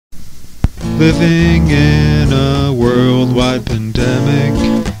Living in a worldwide pandemic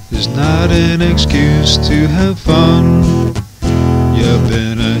is not an excuse to have fun. You've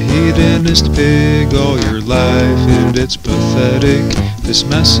been a hedonist pig all your life, and it's pathetic. This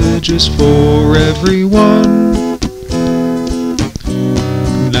message is for everyone.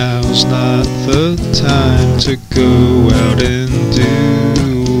 Now's not the time to go out and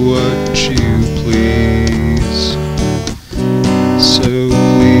do what you please. So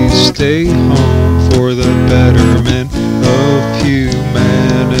please stay home for the betterment of humanity.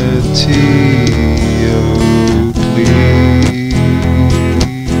 Oh, please.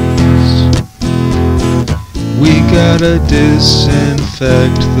 We gotta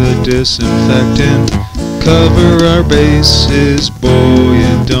disinfect the disinfectant. Cover our bases, boy,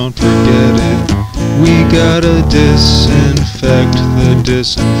 and don't forget it. We gotta disinfect the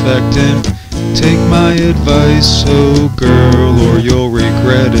disinfectant. Take my advice, oh girl, or you'll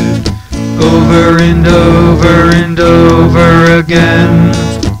regret it. Over and over and over again.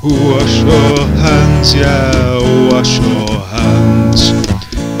 Wash your hands, yeah, wash your hands.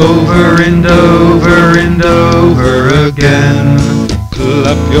 Over and over and over again.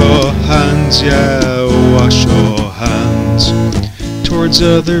 Clap your hands, yeah, wash your hands. Towards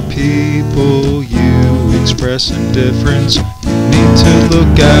other people you express indifference. You need to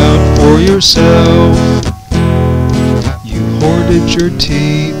look out for yourself. You hoarded your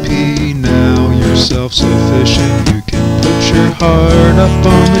TP, now you're self-sufficient. You can put your heart up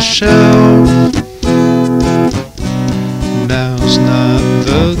on the shelf. Now's not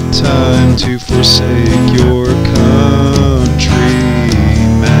the time to forsake your country.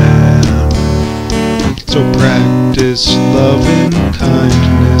 So practice love and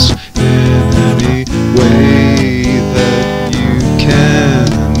kindness in any way that you can,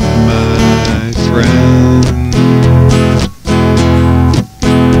 my friend.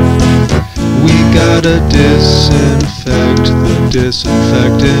 We gotta disinfect the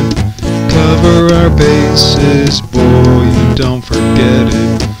disinfectant. Cover our bases, boy, and don't forget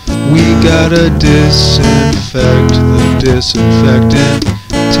it. We gotta disinfect the disinfectant.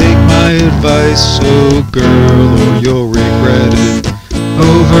 Take my advice, oh girl, or you'll regret it.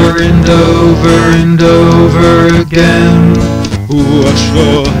 Over and over and over again. Wash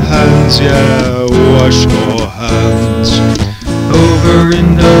your hands, yeah, wash your hands. Over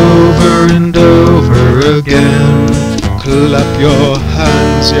and over and over again. Clap your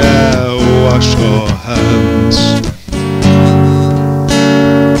hands, yeah, wash your hands.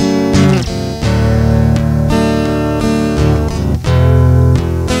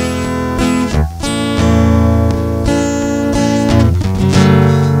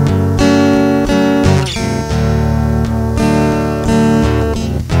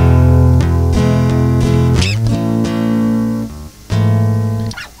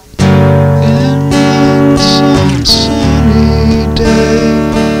 Sunny day,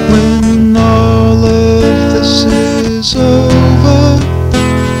 when all of this is over,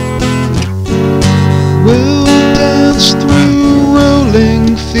 we'll dance through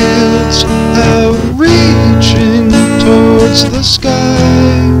rolling fields, outreaching towards the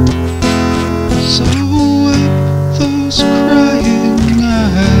sky. So wipe those crying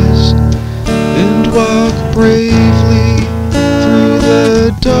eyes and walk bravely through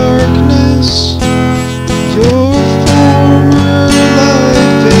the darkness. Your former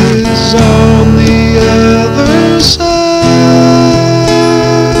life is on the other side.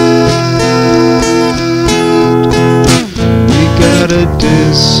 We gotta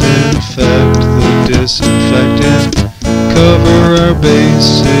disinfect the disinfectant. Cover our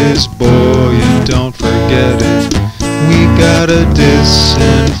bases, boy, and don't forget it. We gotta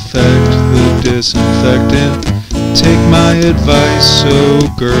disinfect the disinfectant. Take my advice, oh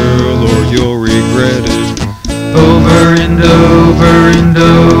girl, or you'll regret it. Over and over and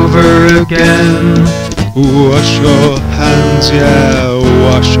over again. Wash your hands, yeah,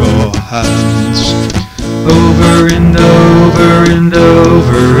 wash your hands. Over and over and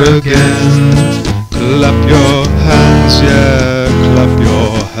over again. Clap your hands, yeah, clap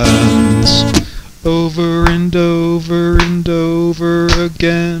your hands. Over and over and over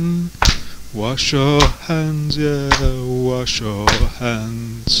again. Wash your hands, yeah, wash your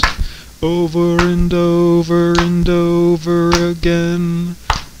hands. Over and over and over again.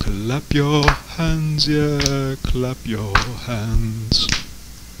 Clap your hands, yeah, clap your hands.